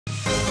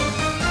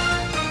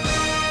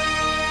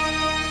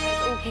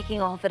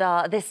kicking off at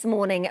our This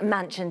Morning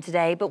mansion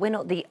today, but we're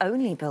not the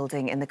only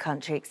building in the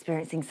country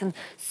experiencing some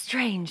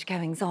strange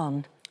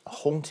goings-on. A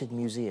haunted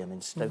museum in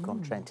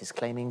Stoke-On-Trent is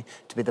claiming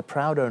to be the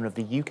proud owner of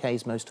the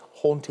UK's most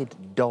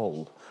haunted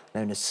doll,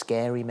 known as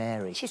Scary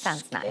Mary. She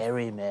sounds nice.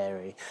 Scary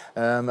Mary.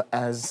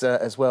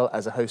 As well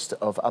as a host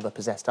of other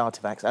possessed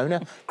artefacts.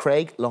 Owner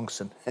Craig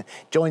Longson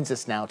joins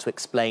us now to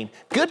explain.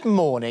 Good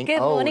morning.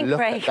 Good morning, look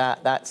Craig.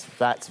 At that.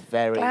 That's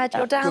very... Glad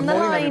you're down Good the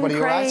morning, line, everybody,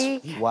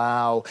 Craig. right?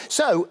 Wow.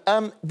 So,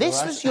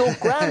 this was your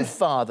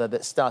grandfather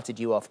that started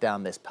you off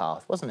down this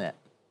path, wasn't it?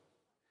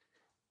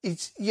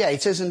 Yeah,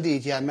 it is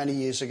indeed. Yeah, many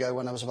years ago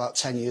when I was about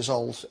 10 years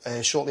old,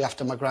 shortly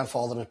after my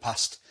grandfather had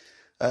passed,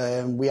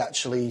 we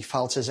actually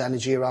felt his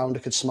energy around. I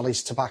could smell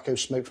his tobacco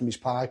smoke from his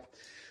pipe.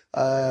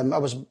 I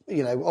was,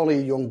 only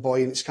a young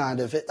boy, and it's kind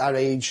of, at that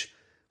age,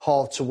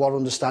 hard to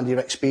understand your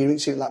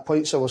experience at that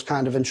point. So I was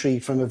kind of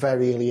intrigued from a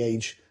very early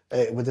age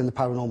within the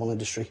paranormal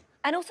industry.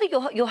 And also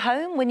your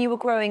home, when you were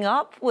growing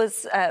up,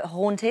 was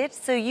haunted,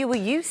 so you were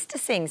used to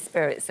seeing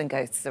spirits and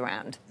ghosts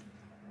around.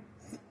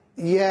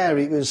 Yeah,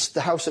 it was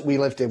the house that we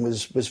lived in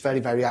was very,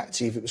 very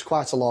active. It was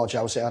quite a large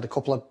house. It had a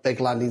couple of big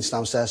landings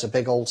downstairs, a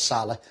big old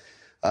cellar.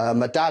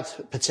 My dad,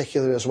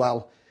 particularly as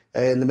well,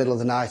 in the middle of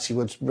the night, he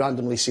would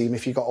randomly see him.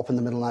 If you got up in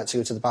the middle of the night to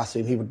go to the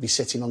bathroom, he would be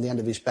sitting on the end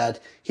of his bed.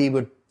 He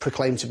would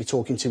proclaim to be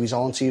talking to his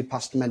auntie, who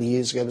passed many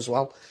years ago as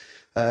well.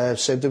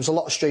 So there was a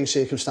lot of strange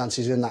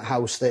circumstances in that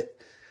house that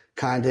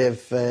kind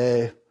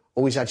of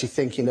always had you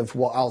thinking of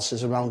what else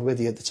is around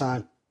with you at the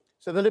time.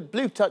 So the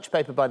blue touch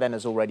paper by then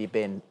has already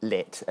been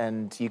lit,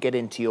 and you get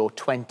into your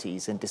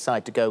 20s and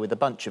decide to go with a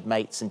bunch of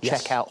mates and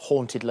check out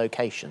haunted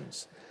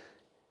locations.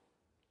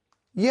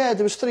 Yeah,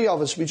 there was three of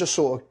us. We just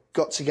sort of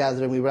got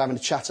together and we were having a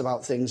chat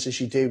about things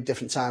as you do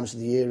different times of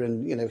the year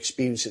and,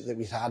 experiences that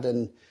we'd had.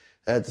 And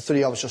the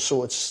three of us just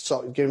sort of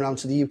started going around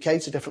to the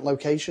UK to different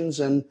locations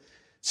and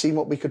seeing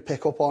what we could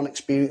pick up on,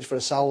 experience for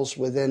ourselves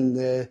within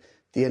the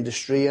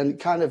industry, and it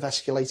kind of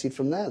escalated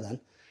from there then.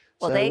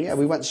 Well, yeah,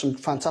 we went to some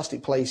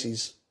fantastic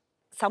places.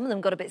 Some of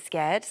them got a bit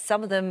scared,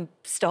 some of them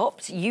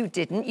stopped. You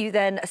didn't. You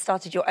then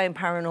started your own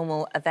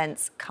paranormal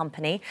events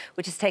company,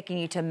 which is taking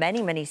you to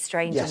many, many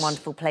strange and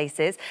wonderful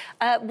places.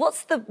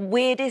 What's the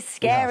weirdest,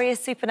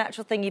 scariest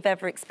supernatural thing you've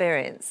ever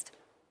experienced?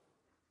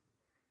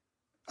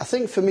 I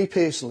think for me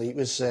personally, it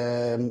was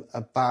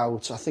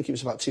about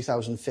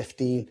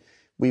 2015.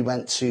 We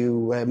went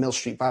to Mill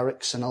Street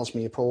Barracks in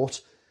Ellesmere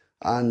Port,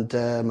 and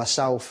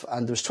myself,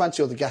 and there was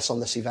 20 other guests on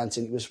this event,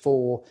 and it was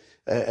for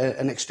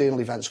an external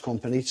events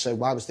company, so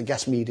I was the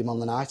guest medium on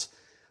the night.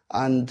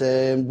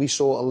 And we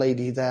saw a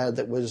lady there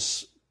that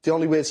was... The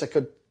only words I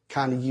could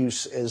kind of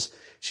use is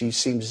she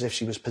seemed as if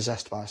she was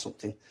possessed by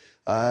something.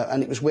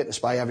 And it was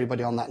witnessed by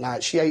everybody on that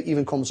night. She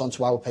even comes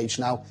onto our page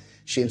now.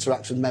 She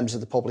interacts with members of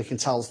the public and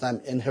tells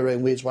them in her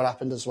own words what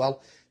happened as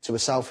well, to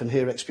herself and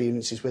her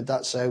experiences with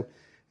that. So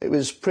it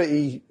was a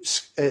pretty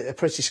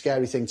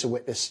scary thing to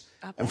witness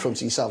in front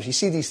of yourself. You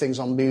see these things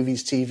on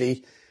movies,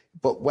 TV,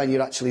 but when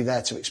you're actually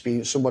there to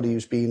experience somebody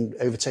who's been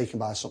overtaken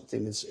by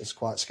something, it's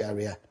quite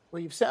scary, yeah.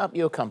 Well, you've set up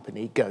your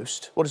company,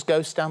 Ghost. What does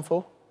Ghost stand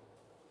for?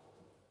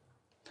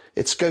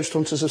 It's Ghost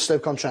Hunters of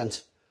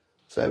Stoke-On-Trent.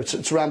 So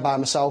it's run by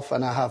myself,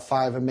 and I have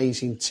 5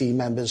 amazing team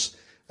members,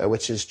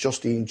 which is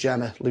Justine,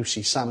 Gemma,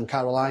 Lucy, Sam and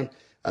Caroline.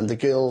 And the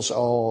girls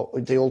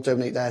they all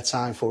donate their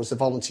time for us. The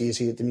volunteers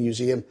here at the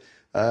museum,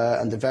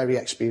 and they're very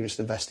experienced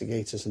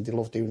investigators, and they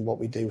love doing what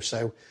we do.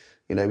 So,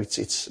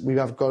 we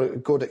have got a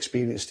good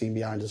experienced team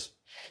behind us.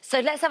 So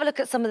let's have a look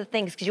at some of the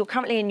things, because you're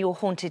currently in your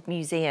haunted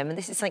museum, and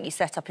this is something you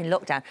set up in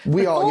lockdown.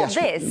 We are,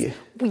 yes.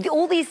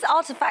 All these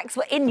artefacts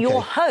were in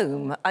your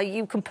home. Are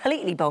you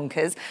completely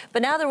bonkers?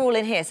 But now they're all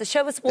in here, so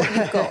show us what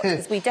you've got,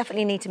 because we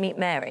definitely need to meet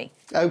Mary.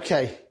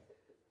 OK.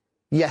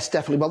 Yes,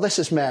 definitely. Well, this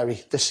is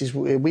Mary.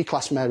 We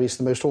class Mary as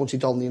the most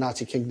haunted doll in the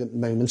United Kingdom at the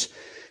moment.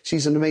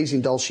 She's an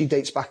amazing doll. She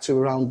dates back to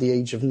around the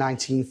age of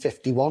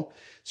 1951,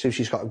 so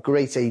she's got a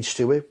great age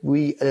to her.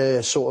 We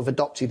sort of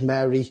adopted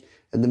Mary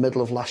in the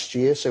middle of last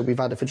year, so we've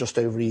had her for just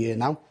over a year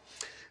now.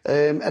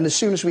 And as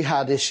soon as we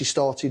had her, she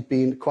started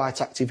being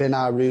quite active in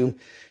our room.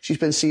 She's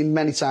been seen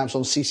many times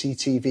on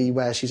CCTV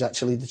where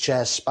the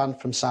chairs span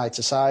from side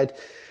to side.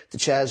 The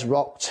chair's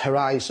rocked, her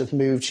eyes have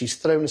moved. She's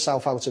thrown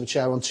herself out of a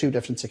chair on 2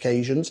 different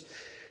occasions.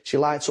 She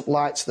lights up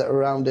lights that are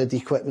around her, the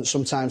equipment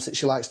sometimes that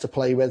she likes to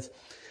play with.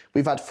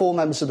 We've had 4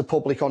 members of the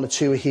public on a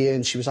tour here,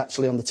 and she was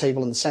actually on the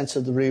table in the centre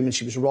of the room, and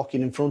she was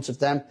rocking in front of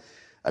them.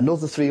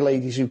 Another 3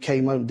 ladies who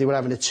came on, they were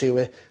having a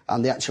tour,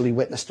 and they actually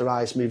witnessed her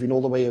eyes moving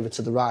all the way over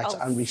to the right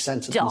and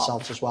recentered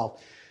themselves as well.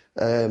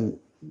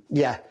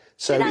 Yeah,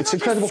 so it's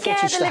incredible footage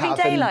to have. Did that not just scare the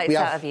living daylights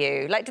out of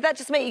you? Like, did that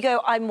just make you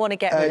go, I want to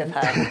get rid of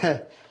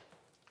her?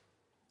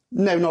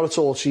 No, not at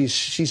all.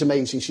 She's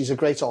amazing. She's a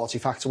great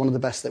artefact, one of the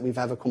best that we've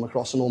ever come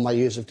across in all my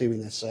years of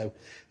doing this. So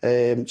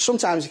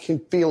sometimes it can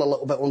feel a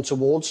little bit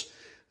untowards,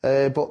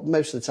 but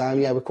most of the time,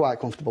 yeah, we're quite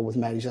comfortable with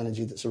Mary's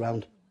energy that's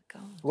around. Oh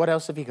my God. What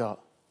else have you got?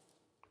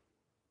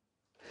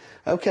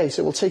 OK,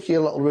 so we'll take you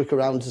a little look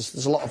around.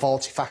 There's a lot of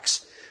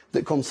artefacts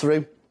that come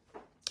through.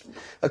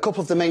 A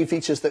couple of the main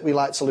features that we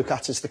like to look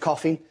at is the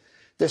coffin.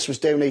 This was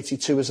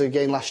donated to us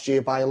again last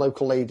year by a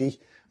local lady.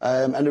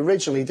 And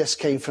originally this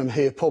came from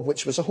her pub,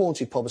 which was a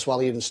haunted pub as well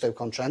here in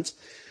Stoke-On-Trent.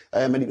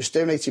 And it was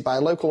donated by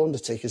local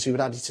undertakers who had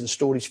had it in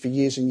storage for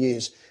years and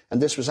years.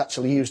 And this was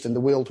actually used in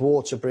the World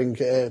War to bring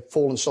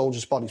fallen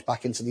soldiers' bodies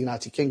back into the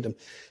United Kingdom.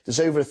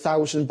 There's over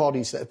 1,000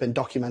 bodies that have been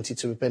documented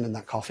to have been in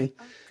that coffin.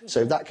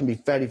 So that can be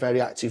very,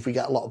 very active. We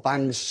get a lot of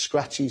bangs,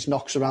 scratches,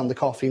 knocks around the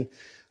coffin.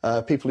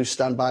 People who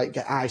stand by it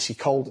get icy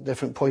cold at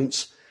different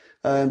points.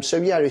 So,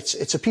 yeah,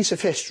 it's a piece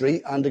of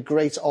history and a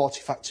great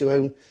artefact to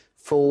own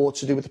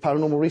to do with the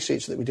paranormal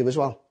research that we do as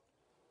well.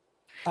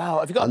 Wow,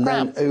 have you got a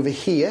pram? And then over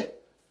here...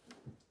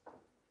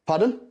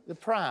 Pardon? The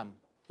pram.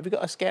 Have you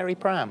got a scary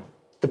pram?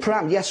 The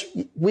pram, yes,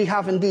 we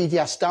have indeed,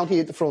 yes, down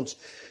here at the front.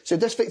 So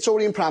this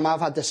Victorian pram,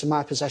 I've had this in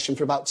my possession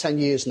for about 10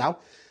 years now.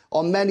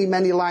 On many,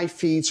 many live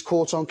feeds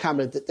caught on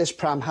camera that this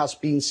pram has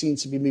been seen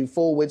to be moved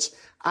forwards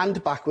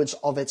and backwards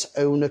of its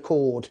own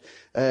accord.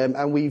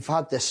 And we've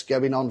had this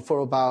going on for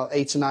about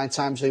 8 or 9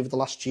 times over the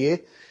last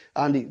year.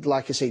 And it,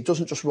 like I say, it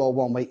doesn't just roll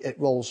one way, it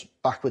rolls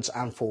backwards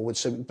and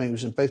forwards, so it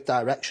moves in both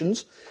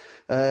directions.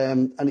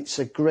 And it's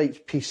a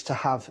great piece to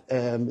have.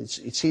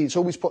 It's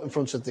always put in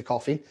front of the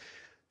coffin.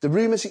 The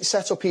room as it's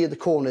set up here at the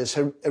corners,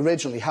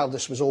 originally how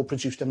this was all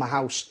produced in my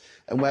house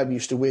and where we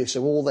used to work,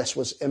 so all this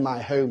was in my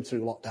home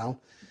through lockdown.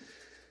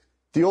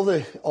 The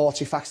other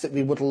artefacts that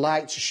we would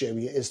like to show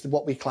you is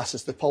what we class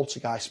as the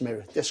poltergeist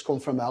mirror. This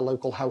comes from our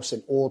local house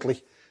in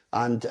Audley,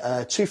 and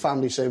 2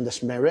 families own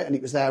this mirror, and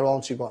it was their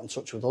aunt who got in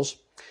touch with us.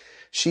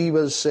 She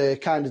was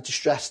kind of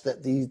distressed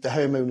that the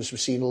homeowners were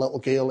seeing a little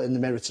girl in the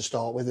mirror to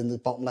start with in the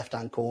bottom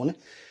left-hand corner.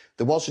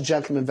 There was a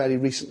gentleman very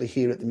recently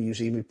here at the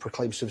museum who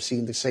proclaims to have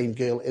seen the same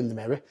girl in the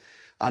mirror,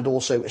 and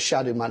also a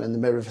shadow man in the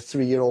mirror of a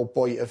 3-year-old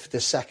boy of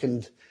the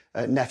second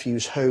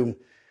nephew's home.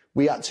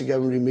 We had to go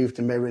and remove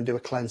the mirror and do a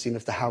cleansing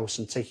of the house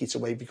and take it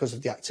away because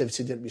of the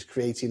activity that it was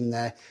creating in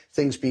there.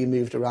 Things being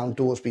moved around,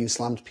 doors being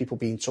slammed, people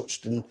being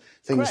touched and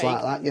things Craig,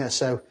 like that. Yeah,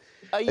 so...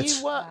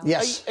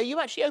 Yes. Are you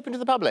actually open to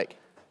the public?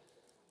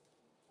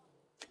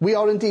 We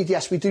are indeed,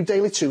 yes. We do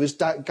daily tours,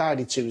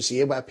 guided tours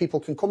here, where people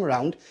can come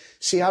around,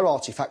 see our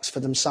artefacts for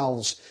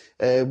themselves.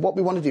 What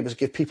we want to do is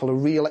give people a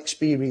real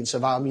experience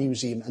of our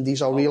museum, and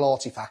these are real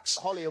artefacts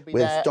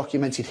with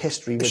documented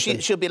history.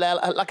 She'll be there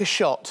like a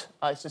shot.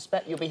 I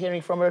suspect you'll be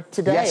hearing from her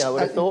today, yes, I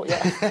would have thought,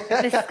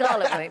 yeah. Miss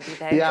Scarlett won't be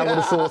there. Yeah, I would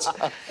have thought.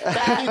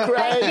 Thank you,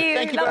 Craig.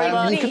 Thank you very much.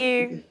 Lovely to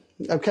meet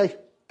you. OK.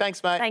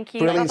 Thanks, mate. Thank you.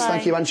 Brilliant. Bye-bye.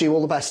 Thank you, Angie.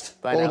 All the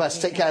best. Bye all now. the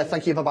best. Take care.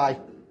 Thank you. Bye-bye.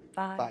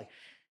 Bye. Bye.